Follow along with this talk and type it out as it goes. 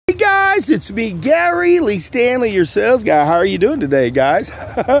guys, it's me, Gary Lee Stanley, your sales guy. How are you doing today, guys?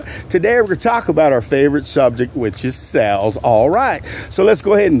 Today we're going to talk about our favorite subject, which is sales. All right, so let's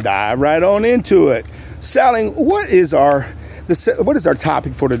go ahead and dive right on into it. Selling. What is our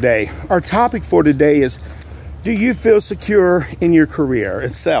topic for today? Our topic for today is, do you feel secure in your career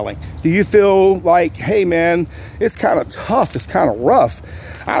in selling? Do you feel like, hey man, it's kind of tough, it's kind of rough,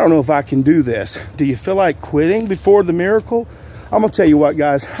 I don't know if I can do this? Do you feel like quitting before the miracle? I'm gonna tell you what,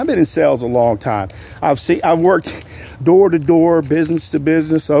 guys, I've been in sales a long time. I've worked door to door, business to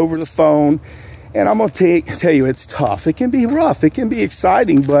business, over the phone, and I'm gonna tell you, it's tough. It can be rough, it can be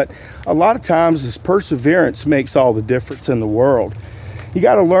exciting, but a lot of times this perseverance makes all the difference in the world. You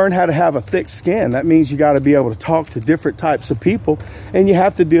got to learn how to have a thick skin. That means you got to be able to talk to different types of people, and you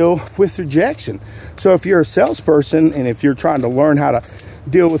have to deal with rejection. So if you're a salesperson and if you're trying to learn how to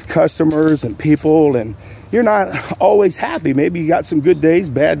deal with customers and people, and you're not always happy, maybe you got some good days,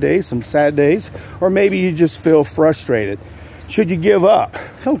 bad days, some sad days, or maybe you just feel frustrated. Should you give up?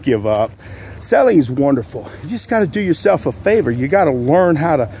 Don't give up. Selling is wonderful. You just got to do yourself a favor. You got to learn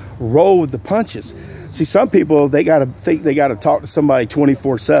how to roll with the punches. See, some people, they got to think they got to talk to somebody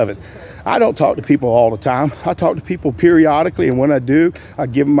 24/7. I don't talk to people all the time. I talk to people periodically, and when I do, I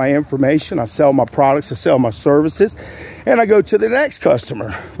give them my information, I sell my products, I sell my services, and I go to the next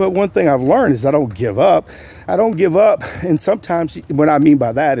customer. But one thing I've learned is I don't give up. I don't give up, and sometimes, what I mean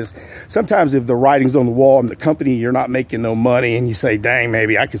by that is, sometimes if the writing's on the wall and the company, you're not making no money, and you say, dang,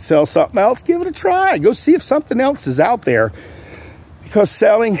 maybe I could sell something else, give it a try. Go see if something else is out there. Because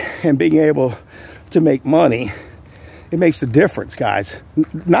selling and being able to make money, it makes a difference, guys.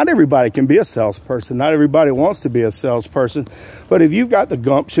 Not everybody can be a salesperson. Not everybody wants to be a salesperson. But if you've got the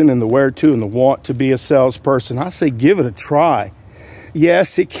gumption and the where to and the want to be a salesperson, I say give it a try.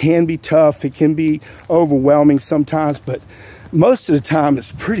 Yes, it can be tough. It can be overwhelming sometimes, but most of the time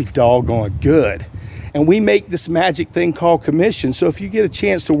it's pretty doggone good. And we make this magic thing called commission. So if you get a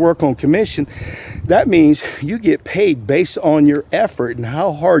chance to work on commission, that means you get paid based on your effort and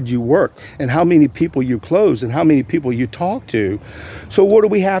how hard you work and how many people you close and how many people you talk to. So what do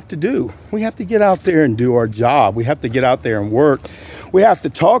we have to do? We have to get out there and do our job. We have to get out there and work. We have to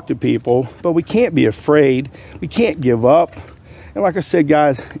talk to people, but we can't be afraid. We can't give up. And like I said,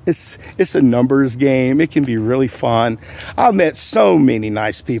 guys, it's a numbers game. It can be really fun. I've met so many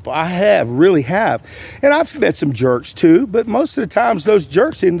nice people. I really have. And I've met some jerks too, but most of the times those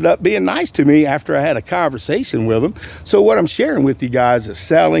jerks ended up being nice to me after I had a conversation with them. So what I'm sharing with you guys is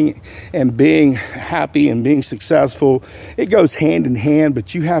selling and being happy and being successful. It goes hand in hand,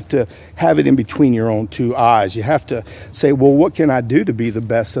 but you have to have it in between your own two eyes. You have to say, well, what can I do to be the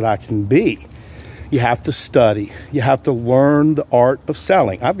best that I can be? You have to study. You have to learn the art of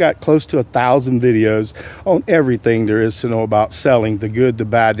selling. I've got close to 1,000 videos on everything there is to know about selling, the good, the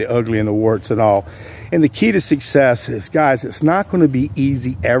bad, the ugly, and the warts and all. And the key to success is, guys, it's not going to be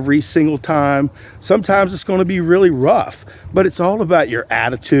easy every single time. Sometimes it's going to be really rough, but it's all about your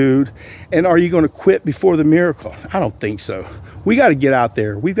attitude. And are you going to quit before the miracle? I don't think so. We got to get out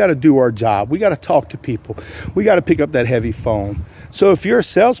there. We've got to do our job. We got to talk to people. We got to pick up that heavy phone. So if you're a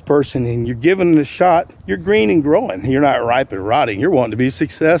salesperson and you're giving it a shot, you're green and growing. You're not ripe and rotting. You're wanting to be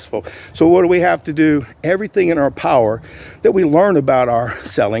successful. So what do we have to do? Everything in our power that we learn about our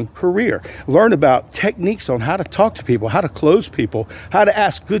selling career. Learn about techniques on how to talk to people, how to close people, how to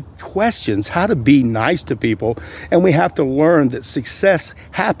ask good questions, how to be nice to people. And we have to learn that success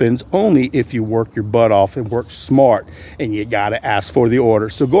happens only if you work your butt off and work smart, and you got to ask for the order.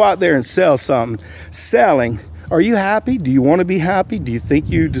 So go out there and sell something. Selling. Are you happy? Do you want to be happy? Do you think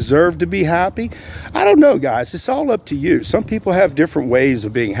you deserve to be happy? I don't know, guys. It's all up to you. Some people have different ways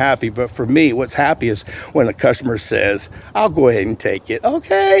of being happy, but for me, what's happy is when the customer says, I'll go ahead and take it.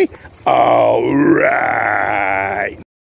 Okay? All right.